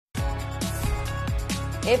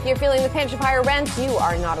If you're feeling the pinch of higher rents, you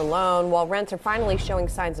are not alone. While rents are finally showing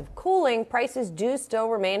signs of cooling, prices do still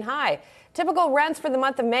remain high. Typical rents for the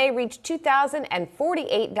month of May reached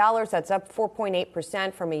 $2,048. That's up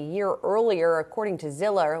 4.8% from a year earlier, according to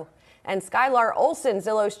Zillow. And Skylar Olsen,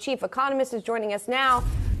 Zillow's chief economist, is joining us now.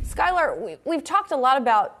 Skylar, we've talked a lot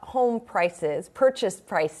about home prices, purchase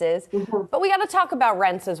prices, but we got to talk about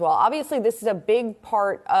rents as well. Obviously, this is a big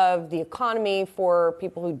part of the economy for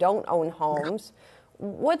people who don't own homes.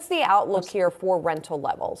 What's the outlook here for rental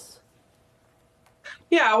levels?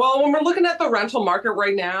 Yeah, well, when we're looking at the rental market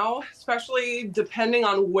right now, especially depending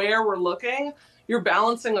on where we're looking, you're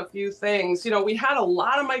balancing a few things. You know, we had a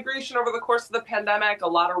lot of migration over the course of the pandemic, a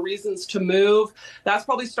lot of reasons to move. That's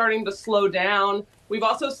probably starting to slow down. We've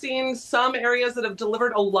also seen some areas that have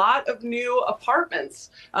delivered a lot of new apartments.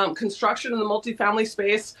 Construction in the multifamily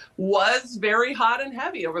space was very hot and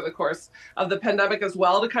heavy over the course of the pandemic as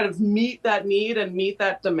well to kind of meet that need and meet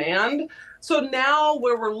that demand. So now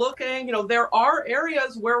where we're looking, you know, there are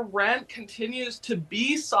areas where rent continues to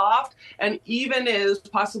be soft and even is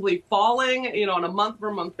possibly falling, you know, on a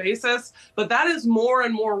month-over-month basis. But that is more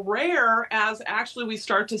and more rare as actually we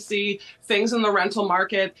start to see things in the rental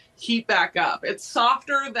market heat back up. It's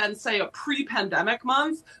softer than, say, a pre-pandemic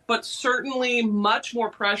month, but certainly much more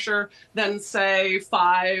pressure than, say,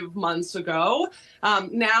 5 months ago.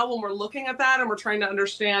 Now, when we're looking at that and we're trying to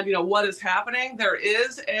understand, you know, what is happening, there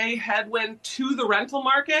is a headwind to the rental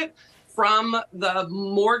market from the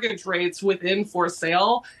mortgage rates within for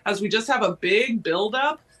sale, as we just have a big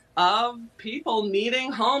buildup of people needing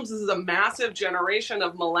homes. This is a massive generation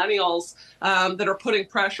of millennials that are putting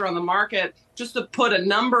pressure on the market. Just to put a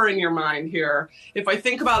number in your mind here, if I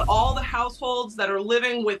think about all the households that are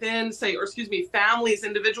living within, families,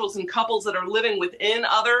 individuals and couples that are living within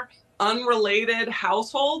other unrelated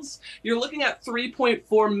households, you're looking at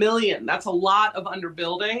 3.4 million. That's a lot of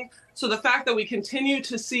underbuilding. So the fact that we continue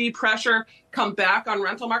to see pressure come back on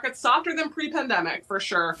rental markets, softer than pre-pandemic for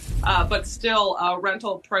sure, but still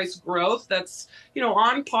rental price growth that's, you know,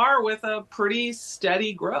 on par with a pretty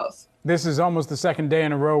steady growth. This is almost the second day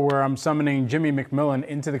in a row where I'm summoning Jimmy McMillan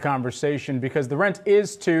into the conversation because the rent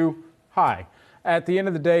is too high. At the end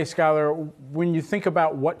of the day, Skylar, when you think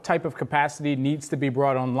about what type of capacity needs to be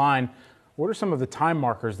brought online, what are some of the time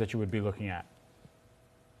markers that you would be looking at?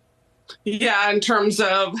 Yeah, in terms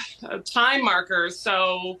of time markers.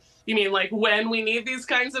 So you mean like when we need these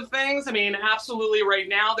kinds of things? I mean, absolutely right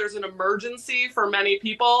now there's an emergency for many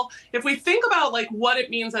people. If we think about like what it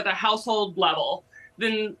means at a household level,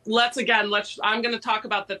 then I'm going to talk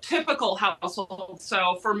about the typical household.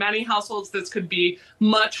 So for many households, this could be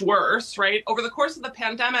much worse, right? Over the course of the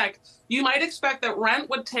pandemic, you might expect that rent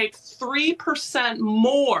would take 3%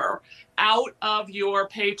 more out of your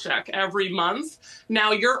paycheck every month.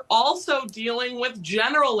 Now, you're also dealing with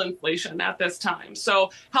general inflation at this time.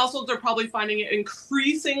 So households are probably finding it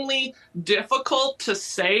increasingly difficult to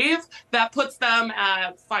save. That puts them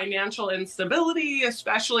at financial instability,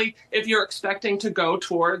 especially if you're expecting to go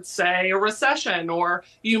towards, say, a recession, or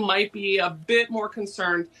you might be a bit more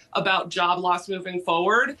concerned about job loss moving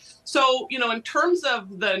forward. So, you know, in terms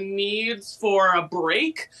of the needs for a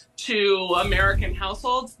break to American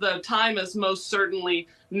households, the time is most certainly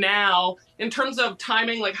now. In terms of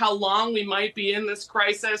timing, like how long we might be in this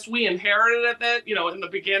crisis, we inherited it, you know, in the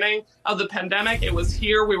beginning of the pandemic. It was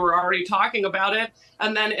here. We were already talking about it.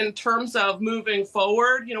 And then in terms of moving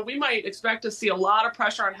forward, you know, we might expect to see a lot of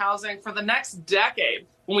pressure on housing for the next decade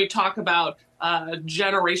when we talk about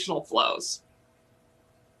generational flows.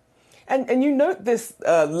 And you note this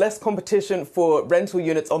less competition for rental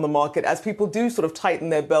units on the market as people do sort of tighten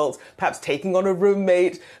their belts, perhaps taking on a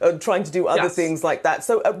roommate, trying to do other things like that.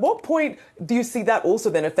 So at what point do you see that also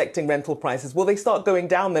then affecting rental prices? Will they start going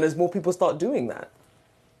down then as more people start doing that?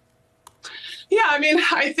 Yeah, I mean,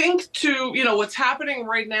 I think what's happening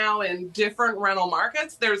right now in different rental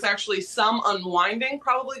markets, there's actually some unwinding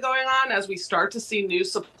probably going on as we start to see new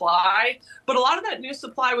supply. But a lot of that new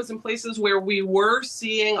supply was in places where we were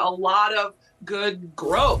seeing a lot of good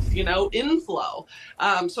growth, inflow.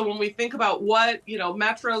 So when we think about what,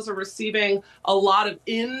 metros are receiving a lot of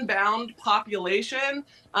inbound population,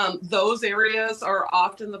 those areas are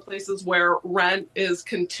often the places where rent is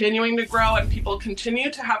continuing to grow and people continue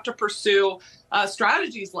to have to pursue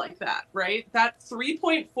strategies like that, right? That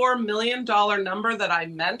 $3.4 million number that I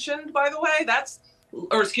mentioned, by the way,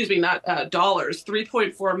 not dollars,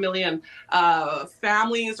 3.4 million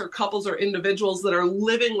families or couples or individuals that are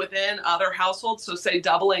living within other households. So say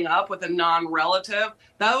doubling up with a non-relative,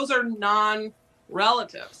 those are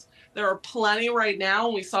non-relatives. There are plenty right now,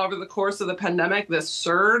 and we saw over the course of the pandemic this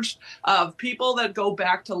surge of people that go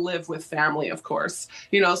back to live with family, of course.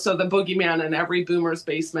 So the boogeyman in every boomer's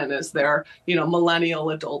basement is their,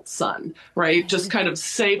 millennial adult son, right? Just kind of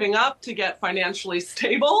saving up to get financially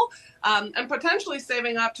stable. And potentially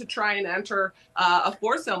saving up to try and enter a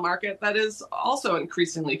for sale market that is also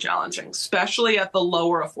increasingly challenging, especially at the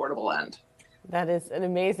lower affordable end. That is an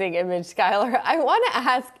amazing image, Skylar. I want to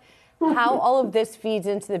ask how all of this feeds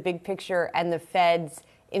into the big picture and the Fed's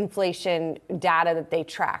inflation data that they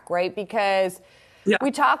track, right? Because we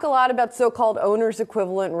talk a lot about so-called owner's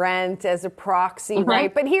equivalent rent as a proxy,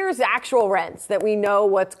 right? But here's actual rents that we know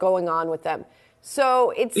what's going on with them. So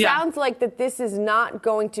it sounds like that this is not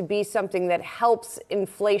going to be something that helps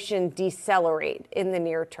inflation decelerate in the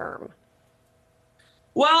near term.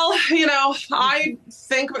 Well, I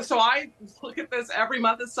think so. I look at this every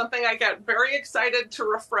month as something I get very excited to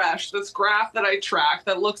refresh. This graph that I track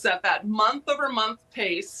that looks at that month over month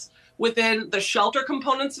pace within the shelter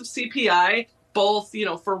components of CPI, both,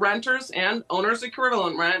 for renters and owners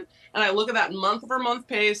equivalent rent. And I look at that month over month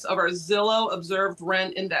pace of our Zillow observed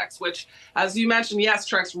rent index, which, as you mentioned,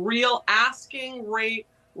 tracks real asking rate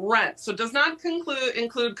rent. So it does not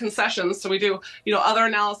include concessions. So we do, other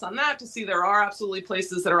analysis on that to see there are absolutely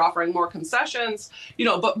places that are offering more concessions,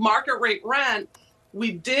 but market rate rent,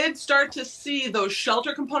 we did start to see those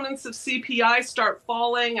shelter components of CPI start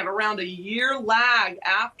falling at around a year lag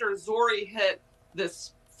after Zori hit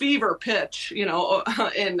this fever pitch,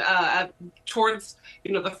 towards,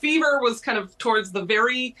 the fever was kind of towards the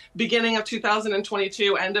very beginning of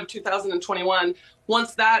 2022, end of 2021.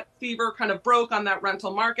 Once that fever kind of broke on that rental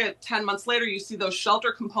market, 10 months later, you see those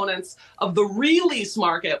shelter components of the release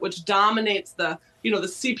market, which dominates the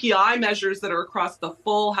CPI measures that are across the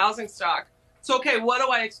full housing stock. So, okay, what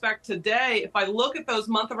do I expect today? If I look at those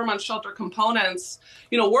month over month shelter components,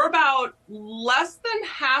 we're about less than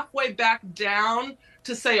halfway back down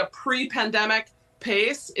to, say, a pre-pandemic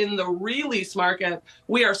pace in the release market.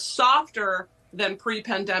 We are softer than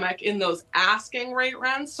pre-pandemic in those asking rate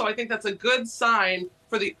rents. So I think that's a good sign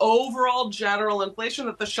for the overall general inflation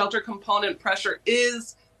that the shelter component pressure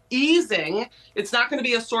is easing. It's not going to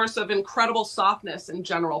be a source of incredible softness in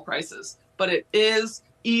general prices, but it is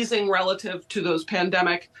easing relative to those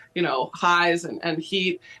pandemic, highs and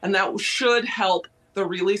heat. And that should help the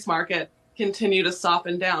release market continue to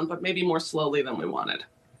soften down, but maybe more slowly than we wanted.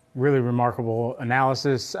 Really remarkable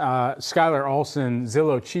analysis. Skylar Olsen,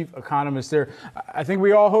 Zillow chief economist there. I think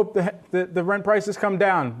we all hope that the rent prices come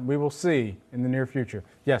down. We will see in the near future.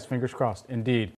 Yes, fingers crossed, indeed.